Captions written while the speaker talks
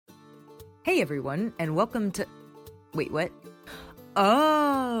Hey everyone, and welcome to... Wait, what?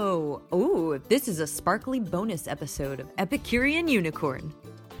 Oh, this is a sparkly bonus episode of Epicurean Unicorn.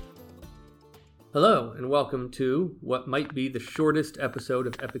 Hello, and welcome to what might be the shortest episode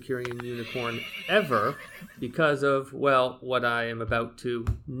of Epicurean Unicorn ever because of, well, what I am about to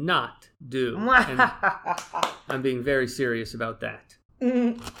not do. And I'm being very serious about that.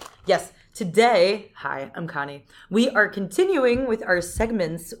 Yes, today, hi, I'm Connie. We are continuing with our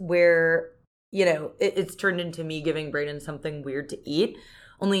segments where, it's turned into me giving Brayden something weird to eat.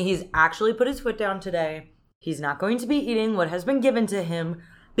 Only he's actually put his foot down today. He's not going to be eating what has been given to him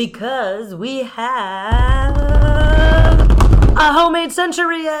because we have a homemade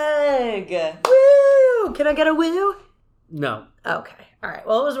century egg. Woo! Can I get a woo? No. Okay. All right.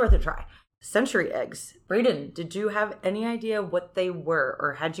 Well, it was worth a try. Century eggs. Brayden, did you have any idea what they were,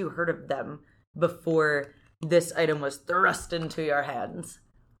 or had you heard of them before this item was thrust into your hands?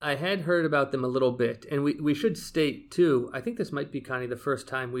 I had heard about them a little bit, and we should state, too, I think this might be, Connie, the first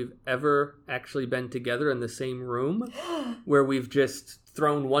time we've ever actually been together in the same room, where we've just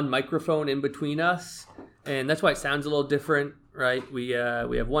thrown one microphone in between us, and that's why it sounds a little different, right? We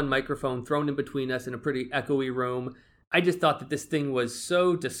have one microphone thrown in between us in a pretty echoey room. I just thought that this thing was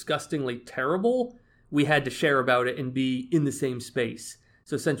so disgustingly terrible, we had to share about it and be in the same space.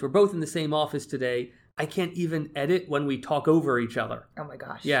 So since we're both in the same office today, I can't even edit when we talk over each other. Oh my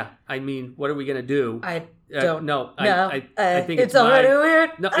gosh. Yeah, I mean, what are we going to do? I don't know. I think it's already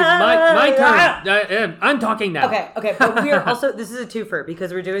weird. No, it's my turn. I'm talking now. Okay. But we are also, this is a twofer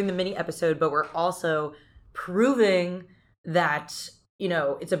because we're doing the mini episode, but we're also proving that,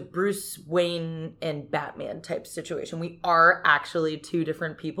 it's a Bruce Wayne and Batman type situation. We are actually two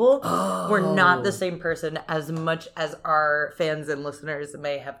different people. Oh. We're not the same person as much as our fans and listeners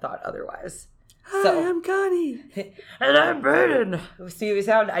may have thought otherwise. Hi, I'm Connie. And I'm Brayden. See, we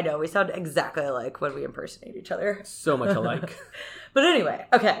sound exactly alike when we impersonate each other. So much alike. But anyway,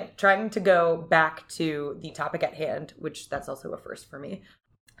 okay, trying to go back to the topic at hand, which that's also a first for me.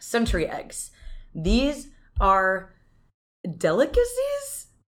 Century eggs. These are delicacies,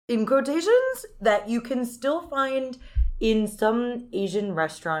 in quotations, that you can still find in some Asian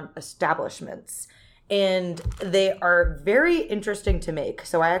restaurant establishments. And they are very interesting to make.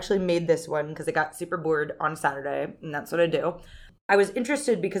 So I actually made this one because I got super bored on Saturday, and that's what I do. I was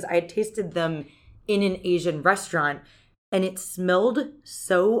interested because I had tasted them in an Asian restaurant, and it smelled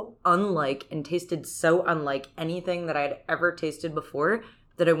so unlike and tasted so unlike anything that I had ever tasted before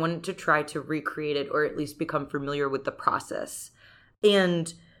that I wanted to try to recreate it or at least become familiar with the process.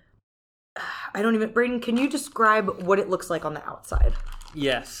 And Brayden, can you describe what it looks like on the outside?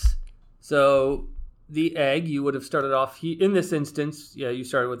 Yes. So the egg, you would have started off, in this instance, you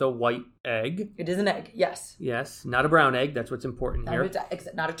started with a white egg. It is an egg, yes. Yes, not a brown egg. That's what's important here.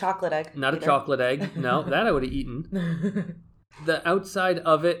 Not a chocolate egg. Not either. A chocolate egg. No, that I would have eaten. The outside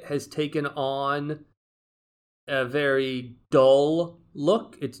of it has taken on a very dull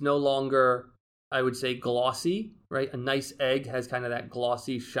look. It's no longer, I would say, glossy, right? A nice egg has kind of that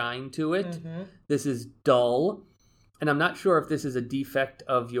glossy shine to it. Mm-hmm. This is dull. And I'm not sure if this is a defect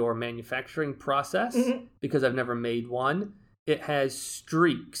of your manufacturing process, because I've never made one. It has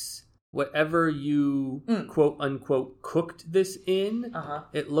streaks. Whatever you, quote unquote, cooked this in,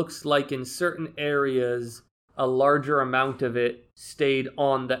 it looks like in certain areas, a larger amount of it stayed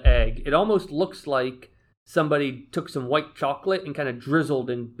on the egg. It almost looks like somebody took some white chocolate and kind of drizzled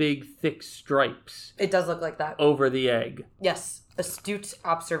in big, thick stripes. It does look like that. Over the egg. Yes. Astute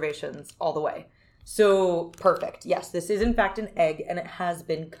observations all the way. So, perfect. Yes, this is in fact an egg, and it has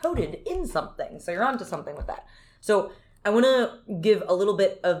been coated in something. So you're onto something with that. So I want to give a little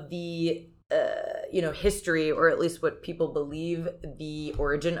bit of the, history, or at least what people believe the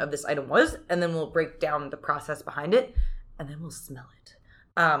origin of this item was, and then we'll break down the process behind it, and then we'll smell it,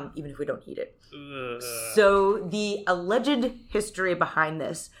 even if we don't eat it. So the alleged history behind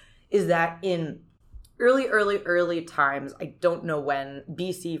this is that in early times, I don't know when,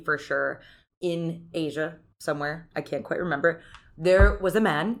 BC for sure, in Asia somewhere, I can't quite remember, there was a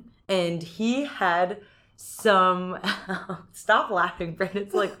man, and he had some stop laughing, Brent.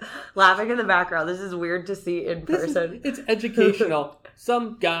 It's like laughing in the background. This is weird to see in person. It's educational.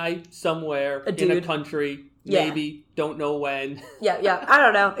 Some guy somewhere in a country, maybe, don't know when. Yeah, I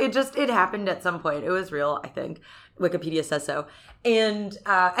don't know. It happened at some point. It was real, I think. Wikipedia says so. And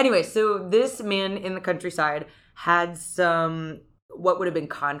anyway, so this man in the countryside had some, what would have been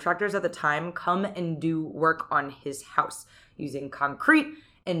contractors at the time, come and do work on his house using concrete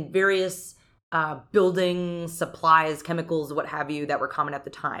and various building supplies, chemicals, what have you, that were common at the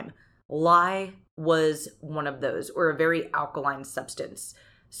time. Lye was one of those, or a very alkaline substance.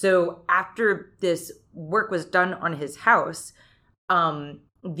 So after this work was done on his house,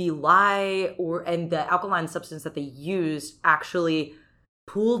 the lye and the alkaline substance that they used actually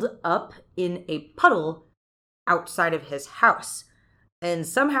pooled up in a puddle outside of his house. And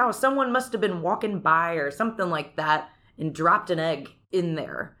somehow someone must have been walking by or something like that and dropped an egg in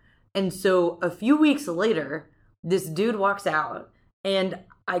there. And so a few weeks later, this dude walks out and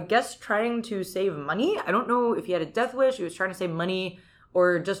I guess trying to save money. I don't know if he had a death wish, he was trying to save money,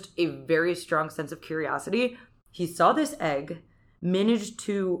 or just a very strong sense of curiosity. He saw this egg, managed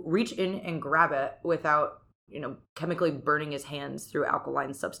to reach in and grab it without, chemically burning his hands through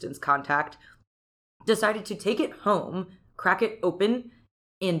alkaline substance contact, decided to take it home, crack it open,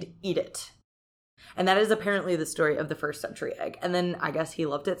 and eat it. And that is apparently the story of the first century egg. And then I guess he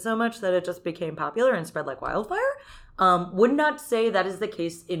loved it so much that it just became popular and spread like wildfire. Would not say that is the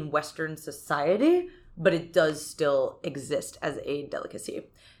case in Western society, but it does still exist as a delicacy.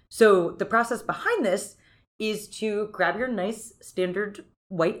 So the process behind this is to grab your nice standard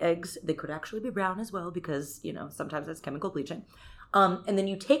white eggs. They could actually be brown as well because, sometimes it's chemical bleaching. And then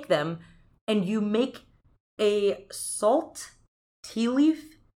you take them and you make a salt, tea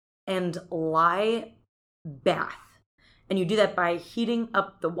leaf, and lye bath. And you do that by heating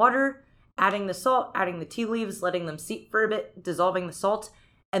up the water, adding the salt, adding the tea leaves, letting them seep for a bit, dissolving the salt,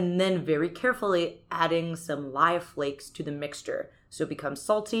 and then very carefully adding some lye flakes to the mixture. So it becomes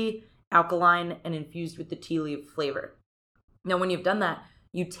salty, alkaline, and infused with the tea leaf flavor. Now, when you've done that,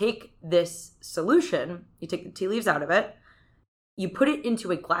 you take this solution, you take the tea leaves out of it, you put it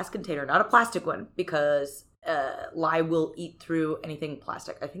into a glass container, not a plastic one, because lye will eat through anything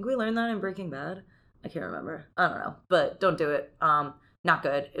plastic. I think we learned that in Breaking Bad. I can't remember. I don't know, but don't do it. Not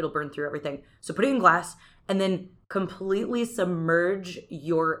good. It'll burn through everything. So put it in glass and then completely submerge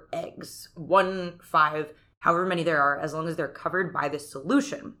your eggs. 1, 5, however many there are, as long as they're covered by this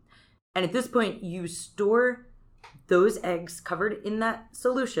solution. And at this point, you store those eggs covered in that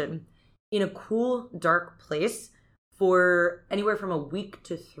solution in a cool, dark place for anywhere from a week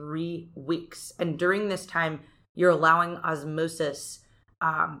to 3 weeks. And during this time, you're allowing osmosis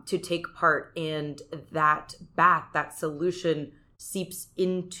to take part, and that bath, that solution, seeps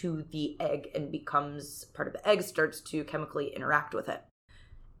into the egg and becomes part of the egg, starts to chemically interact with it.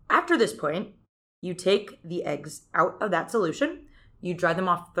 After this point, you take the eggs out of that solution, you dry them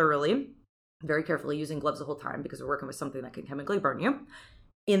off thoroughly, very carefully, using gloves the whole time because we're working with something that can chemically burn you.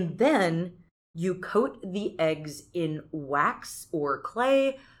 And then you coat the eggs in wax or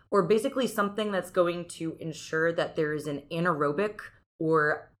clay, or basically something that's going to ensure that there is an anaerobic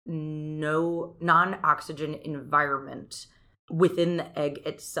or no non-oxygen environment within the egg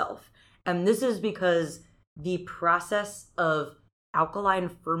itself. And this is because the process of alkaline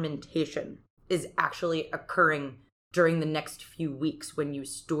fermentation is actually occurring during the next few weeks when you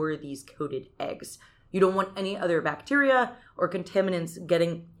store these coated eggs. You don't want any other bacteria or contaminants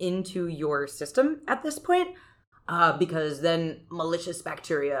getting into your system at this point, because then malicious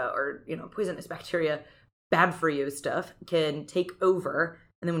bacteria or, poisonous bacteria, bad for you stuff, can take over.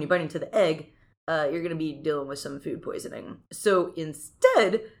 And then when you bite into the egg, you're going to be dealing with some food poisoning. So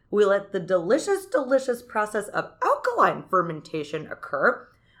instead, we let the delicious, delicious process of alkaline fermentation occur.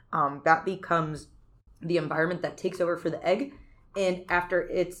 That becomes the environment that takes over for the egg. And after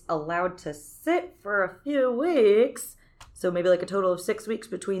it's allowed to sit for a few weeks, so maybe like a total of 6 weeks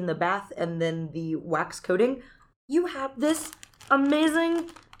between the bath and then the wax coating, you have this amazing,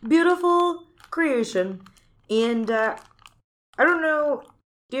 beautiful creation. And I don't know,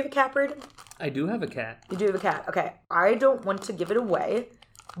 do you have a cat, Braden? I do have a cat. You do have a cat. Okay, I don't want to give it away,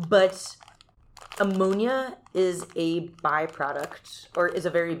 but ammonia is a byproduct, or is a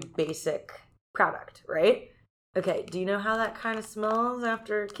very basic product, right? Okay, do you know how that kind of smells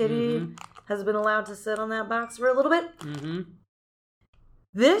after Kitty has been allowed to sit on that box for a little bit? Mm-hmm.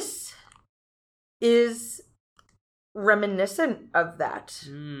 This is reminiscent of that.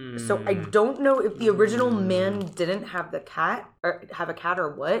 So I don't know if the original man didn't have the cat, or have a cat,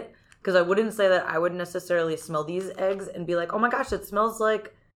 or what, because I wouldn't say that I would necessarily smell these eggs and be like, oh my gosh, it smells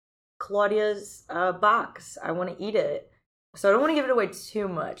like Claudia's box. I want to eat it. So I don't want to give it away too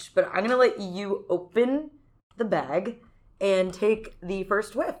much, but I'm going to let you open the bag and take the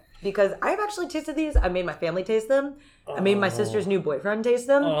first whiff, because I've actually tasted these. I made my family taste them. I made my sister's new boyfriend taste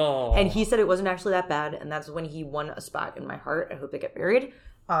them, and he said it wasn't actually that bad, and that's when he won a spot in my heart. I hope they get married.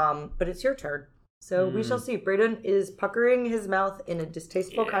 But it's your turn, so we shall see. Braden is puckering his mouth in a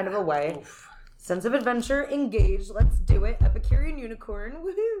distasteful kind of a way. Oof. Sense of adventure engaged. Let's do it. Epicurean unicorn.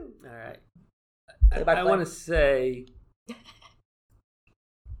 Woohoo! All right. I want to say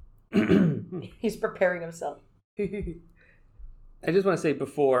he's preparing himself. I just want to say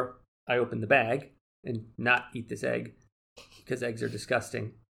before I open the bag and not eat this egg, because eggs are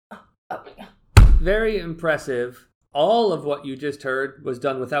disgusting. Very impressive. All of what you just heard was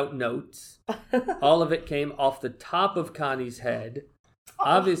done without notes. All of it came off the top of Connie's head.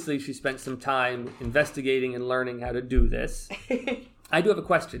 Obviously, she spent some time investigating and learning how to do this. I do have a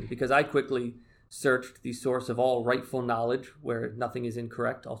question, because I quickly searched the source of all rightful knowledge, where nothing is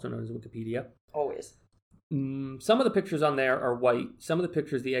incorrect, also known as Wikipedia. Always. Some of the pictures on there are white. Some of the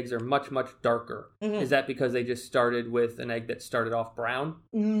pictures, the eggs are much, much darker. Mm-hmm. Is that because they just started with an egg that started off brown?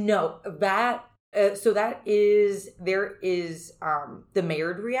 No, there is the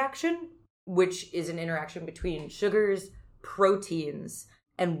Maillard reaction, which is an interaction between sugars, proteins,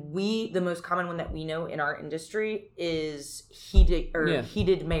 and the most common one that we know in our industry is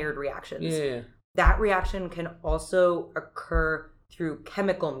heated Maillard reactions. Yeah. That reaction can also occur through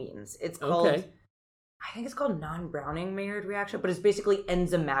chemical means. It's called, I think it's called non-browning Maillard reaction, but it's basically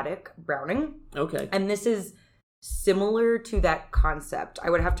enzymatic browning. Okay. And this is similar to that concept. I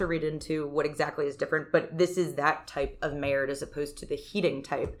would have to read into what exactly is different, but this is that type of Maillard as opposed to the heating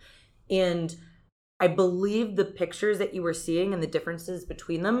type. And I believe the pictures that you were seeing and the differences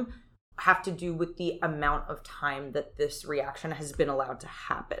between them have to do with the amount of time that this reaction has been allowed to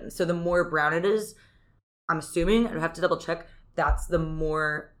happen. So the more brown it is, I'm assuming, I'd have to double check, that's the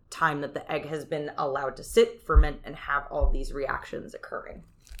more time that the egg has been allowed to sit, ferment, and have all these reactions occurring.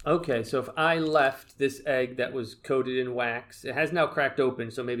 Okay, so if I left this egg that was coated in wax, it has now cracked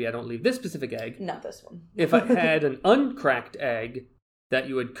open, so maybe I don't leave this specific egg. Not this one. If I had an uncracked egg that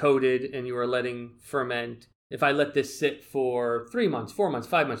you had coated and you were letting ferment, if I let this sit for 3 months, 4 months,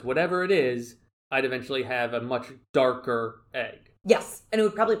 5 months, whatever it is, I'd eventually have a much darker egg. Yes, and it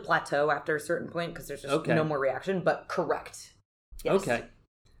would probably plateau after a certain point because there's just no more reaction, but correct. Yes.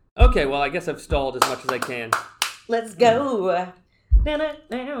 Okay, well, I guess I've stalled as much as I can. Let's go. All right,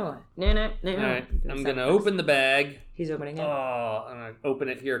 I'm going to open the bag. He's opening it. Oh, I'm going to open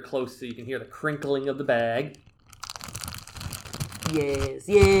it here close so you can hear the crinkling of the bag. Yes.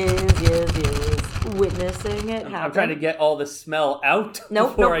 Witnessing it happen. I'm trying to get all the smell out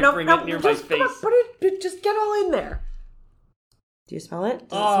before I bring it near my face. Come on, put it, just get all in there. Do you smell it? Does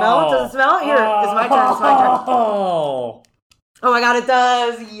it smell? Does it smell? Here, it's my turn. Oh my god, it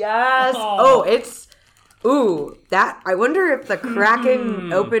does. Yes. I wonder if the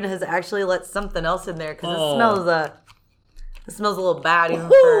cracking open has actually let something else in there, because it smells a little bad even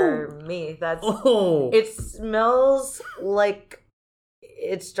for me. It smells like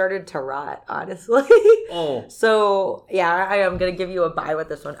it started to rot, honestly. So yeah, I am gonna give you a bye with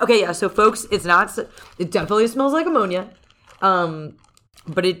this one. Okay, yeah. So folks, it definitely smells like ammonia,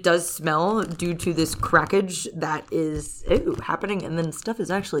 but it does smell due to this crackage that is happening, and then stuff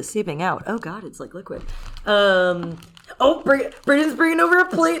is actually seeping out. Oh god, it's like liquid. Brayden's bringing over a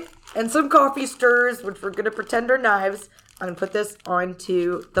plate and some coffee stirrers, which we're gonna pretend are knives. I'm gonna put this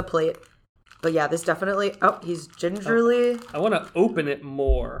onto the plate. But yeah, this definitely... he's gingerly... I want to open it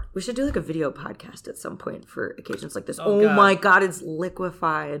more. We should do like a video podcast at some point for occasions like this. Oh my god, it's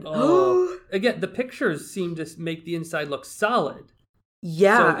liquefied. Again, the pictures seem to make the inside look solid.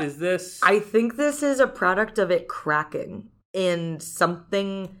 Yeah. So is this... I think this is a product of it cracking. And some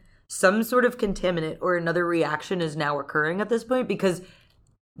sort of contaminant or another reaction is now occurring at this point, because...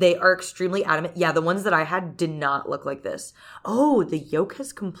 they are extremely adamant. Yeah, the ones that I had did not look like this. Oh, the yolk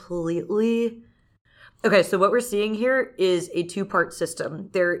has completely... Okay, so what we're seeing here is a two-part system.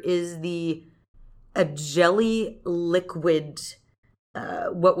 There is a jelly liquid,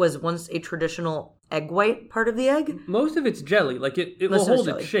 what was once a traditional egg white part of the egg. Most of it's jelly. Like, it will hold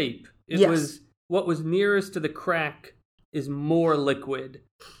its shape. What was nearest to the crack is more liquid.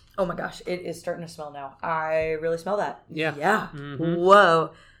 Oh my gosh, it is starting to smell now. I really smell that. Yeah. Yeah. Mm-hmm.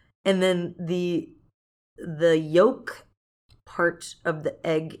 Whoa. And then the yolk part of the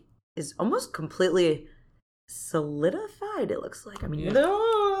egg is almost completely solidified, it looks like. I mean,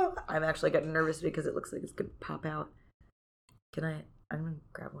 I'm actually getting nervous because it looks like it's going to pop out. I'm going to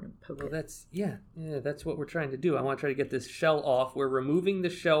grab one and poke it. That's what we're trying to do. I want to try to get this shell off. We're removing the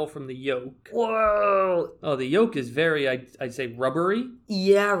shell from the yolk. Whoa! Oh, the yolk is very, I'd say, rubbery.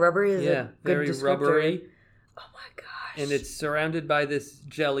 Yeah, rubbery is a good very descriptor. Rubbery. Oh my gosh. And it's surrounded by this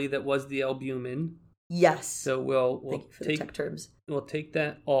jelly that was the albumin. Yes. So we'll Thank you for the tech terms. We'll take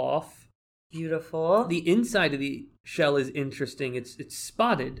that off. Beautiful. The inside of the shell is interesting. It's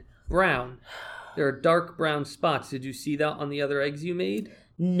spotted brown. There are dark brown spots. Did you see that on the other eggs you made?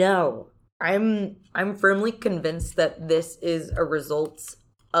 No. I'm firmly convinced that this is a result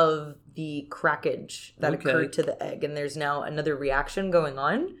of the crackage that occurred to the egg, and there's now another reaction going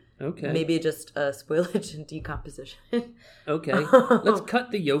on. Okay. Maybe just spoilage and decomposition. Okay. Let's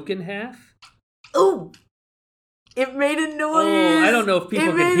cut the yolk in half. Oh! It made a noise! Oh, I don't know if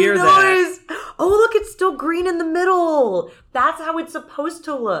people can hear that. Oh, look, it's still green in the middle. That's how it's supposed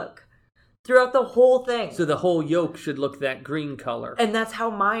to look throughout the whole thing. So the whole yolk should look that green color. And that's how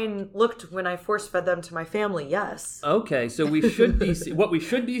mine looked when I force-fed them to my family, yes. Okay, so we should be what we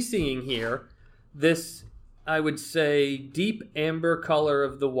should be seeing here, this, I would say, deep amber color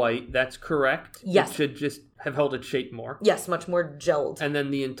of the white. That's correct. Yes. It should just have held its shape more. Yes, much more gelled. And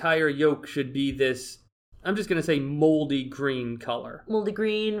then the entire yolk should be this, I'm just going to say moldy green color. Moldy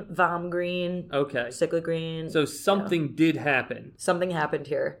green, vom green, Okay. cyclic green. So something did happen. Something happened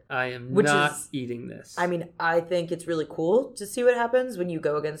here. I am Which not is- eating this. I mean, I think it's really cool to see what happens when you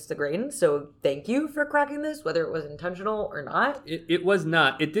go against the grain. So thank you for cracking this, whether it was intentional or not. It was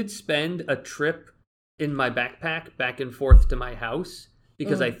not. It did spend a trip in my backpack back and forth to my house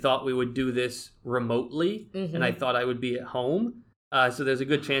because I thought we would do this remotely and I thought I would be at home. So there's a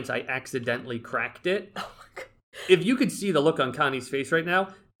good chance I accidentally cracked it. Oh my God. If you could see the look on Connie's face right now,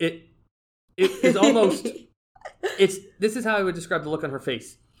 it is almost this is how I would describe the look on her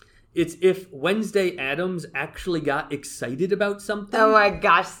face. It's if Wednesday Addams actually got excited about something. Oh my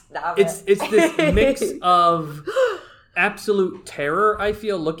gosh, stop It's this mix of absolute terror, I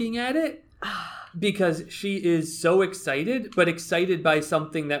feel, looking at it, because she is so excited, but excited by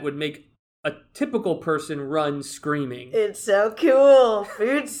something that would make a typical person run screaming. It's so cool.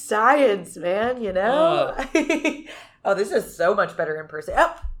 Food science, man, you know? Oh, this is so much better in person.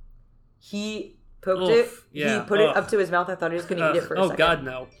 Oh, he poked it. Yeah. He put it up to his mouth. I thought he was going to eat it for a second. Oh, God,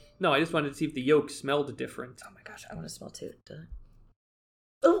 no. No, I just wanted to see if the yolk smelled different. Oh my gosh, I want to smell too.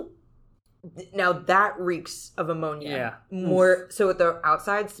 Oh, now that reeks of ammonia. Yeah. More so, the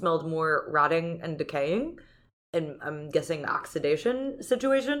outside smelled more rotting and decaying, and I'm guessing oxidation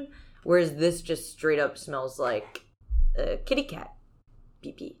situation. Whereas this just straight up smells like a kitty cat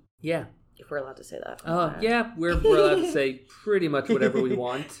pee-pee. Yeah. If we're allowed to say that. Yeah, we're allowed to say pretty much whatever we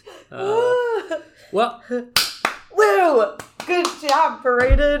want. Well, woo! Good job,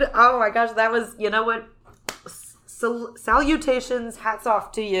 Paraded. Oh my gosh, that was, you know what? Salutations, hats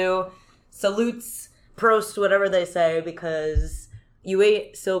off to you. Salutes, prost, whatever they say, because you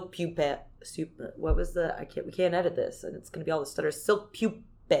ate silk pupae. What was we can't edit this, and it's going to be all the stutters. Silk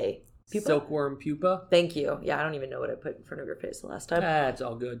pupae. Silkworm pupa. Thank you. Yeah, I don't even know what I put in front of your face the last time. It's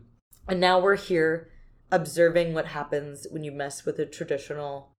all good. And now we're here observing what happens when you mess with a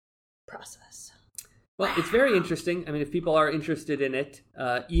traditional process. Well, it's very interesting. I mean, if people are interested in it,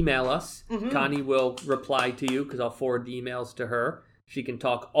 email us. Connie will reply to you because I'll forward the emails to her. She can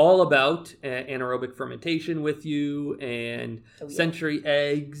talk all about anaerobic fermentation with you and century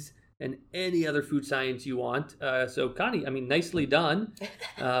eggs and any other food science you want. So, Connie, I mean, nicely done.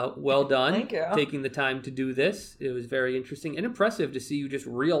 Well done. Thank you. Taking the time to do this. It was very interesting and impressive to see you just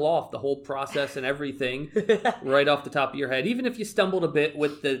reel off the whole process and everything right off the top of your head. Even if you stumbled a bit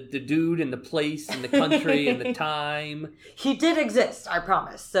with the dude and the place and the country and the time. He did exist, I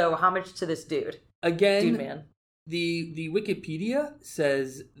promise. So how much to this dude? Again, Dude, man. The Wikipedia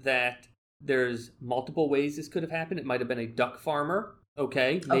says that there's multiple ways this could have happened. It might have been a duck farmer.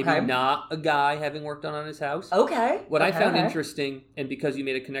 Okay, maybe not a guy having worked on his house. Okay. What I found interesting, and because you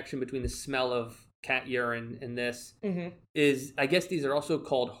made a connection between the smell of cat urine and this, is I guess these are also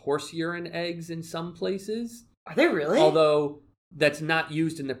called horse urine eggs in some places. Are they really? Although that's not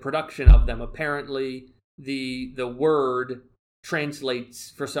used in the production of them. Apparently, the word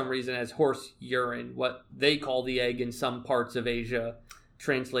translates for some reason as horse urine. What they call the egg in some parts of Asia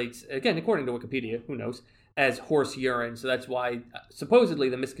translates, again, according to Wikipedia, who knows, as horse urine. So that's why supposedly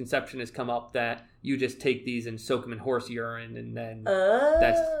the misconception has come up that you just take these and soak them in horse urine and then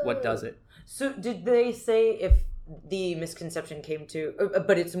that's what does it. So did they say if the misconception came to,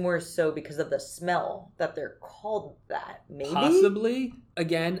 but it's more so because of the smell that they're called that, maybe? Possibly.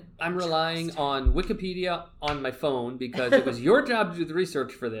 Again, I'm relying on Wikipedia on my phone because it was your job to do the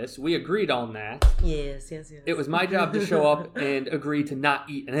research for this. We agreed on that. Yes. It was my job to show up and agree to not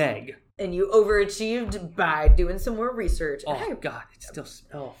eat an egg. And you overachieved by doing some more research. Oh, God, it still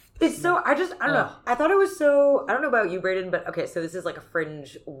smells. It's so, I don't know. I thought it was so, I don't know about you, Brayden, but okay, so this is like a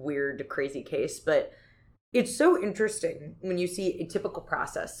fringe, weird, crazy case, but it's so interesting when you see a typical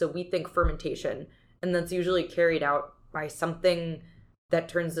process. So we think fermentation, and that's usually carried out by something that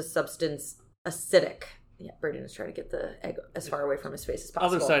turns the substance acidic. Yeah, Brayden is trying to get the egg as far away from his face as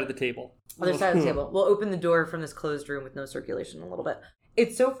possible. Other side of the table. Other side of the table. We'll open the door from this closed room with no circulation in a little bit.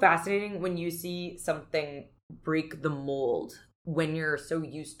 It's so fascinating when you see something break the mold when you're so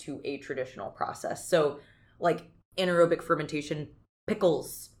used to a traditional process. So, like anaerobic fermentation,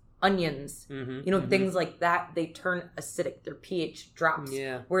 pickles onions, Mm-hmm, things like that, they turn acidic. Their pH drops.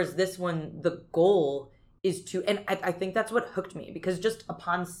 Yeah. Whereas this one, the goal is to, and I think that's what hooked me, because just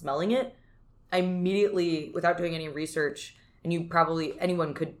upon smelling it, I immediately, without doing any research, and you probably,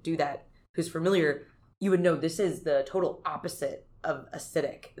 anyone could do that who's familiar, you would know this is the total opposite of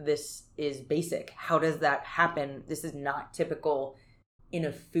acidic. This is basic. How does that happen? This is not typical in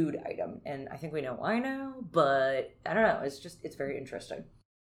a food item. And I think we know why now, but I don't know. It's very interesting.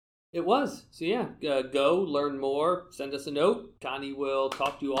 It was. So yeah, go learn more. Send us a note. Connie will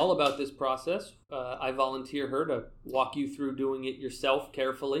talk to you all about this process. I volunteer her to walk you through doing it yourself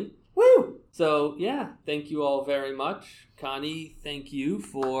carefully. Woo! So yeah, thank you all very much. Connie, thank you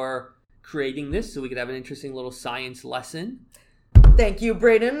for creating this so we could have an interesting little science lesson. Thank you,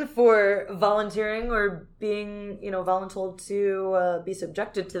 Brayden, for volunteering or being, voluntold to be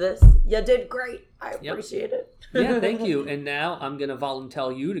subjected to this. You did great. I appreciate it. Yeah, thank you. And now I'm going to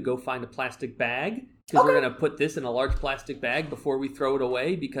volunteer you to go find a plastic bag, because we're going to put this in a large plastic bag before we throw it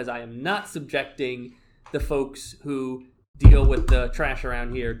away, because I am not subjecting the folks who deal with the trash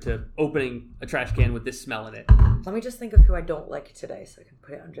around here to opening a trash can with this smell in it. Let me just think of who I don't like today so I can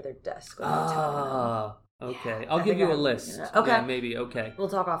put it under their desk. Okay. I'll give you a list. Okay. Yeah, maybe. Okay. We'll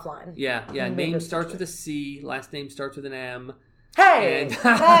talk offline. Yeah. Name starts with a C. Last name starts with an M. Hey! And...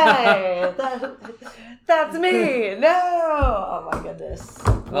 hey! That's me! No! Oh my goodness.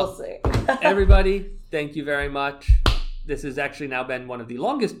 We'll see. Everybody, thank you very much. This has actually now been one of the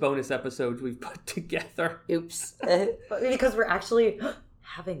longest bonus episodes we've put together. Oops. Because we're actually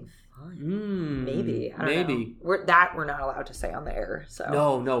having fun. Maybe. I don't know. We're not allowed to say on the air.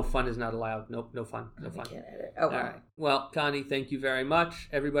 So No, fun is not allowed. Nope, no fun. No fun. Can't edit. Okay. All right. Well, Connie, thank you very much.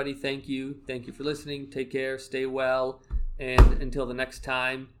 Everybody, thank you. Thank you for listening. Take care. Stay well. And until the next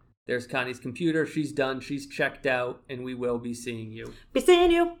time, there's Connie's computer. She's done. She's checked out. And we will be seeing you. Be seeing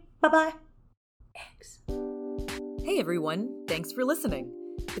you. Bye-bye. Eggs. Hey everyone, thanks for listening.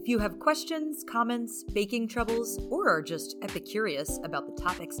 If you have questions, comments, baking troubles, or are just epicurious about the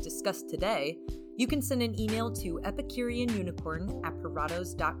topics discussed today, you can send an email to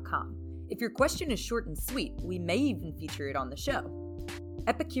epicureanunicorn@parados.com. If your question is short and sweet, we may even feature it on the show.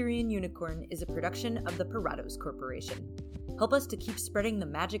 Epicurean Unicorn is a production of the Parados Corporation. Help us to keep spreading the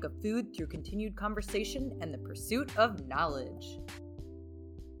magic of food through continued conversation and the pursuit of knowledge.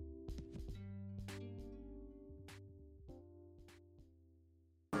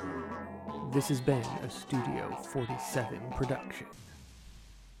 This has been a Studio 47 production.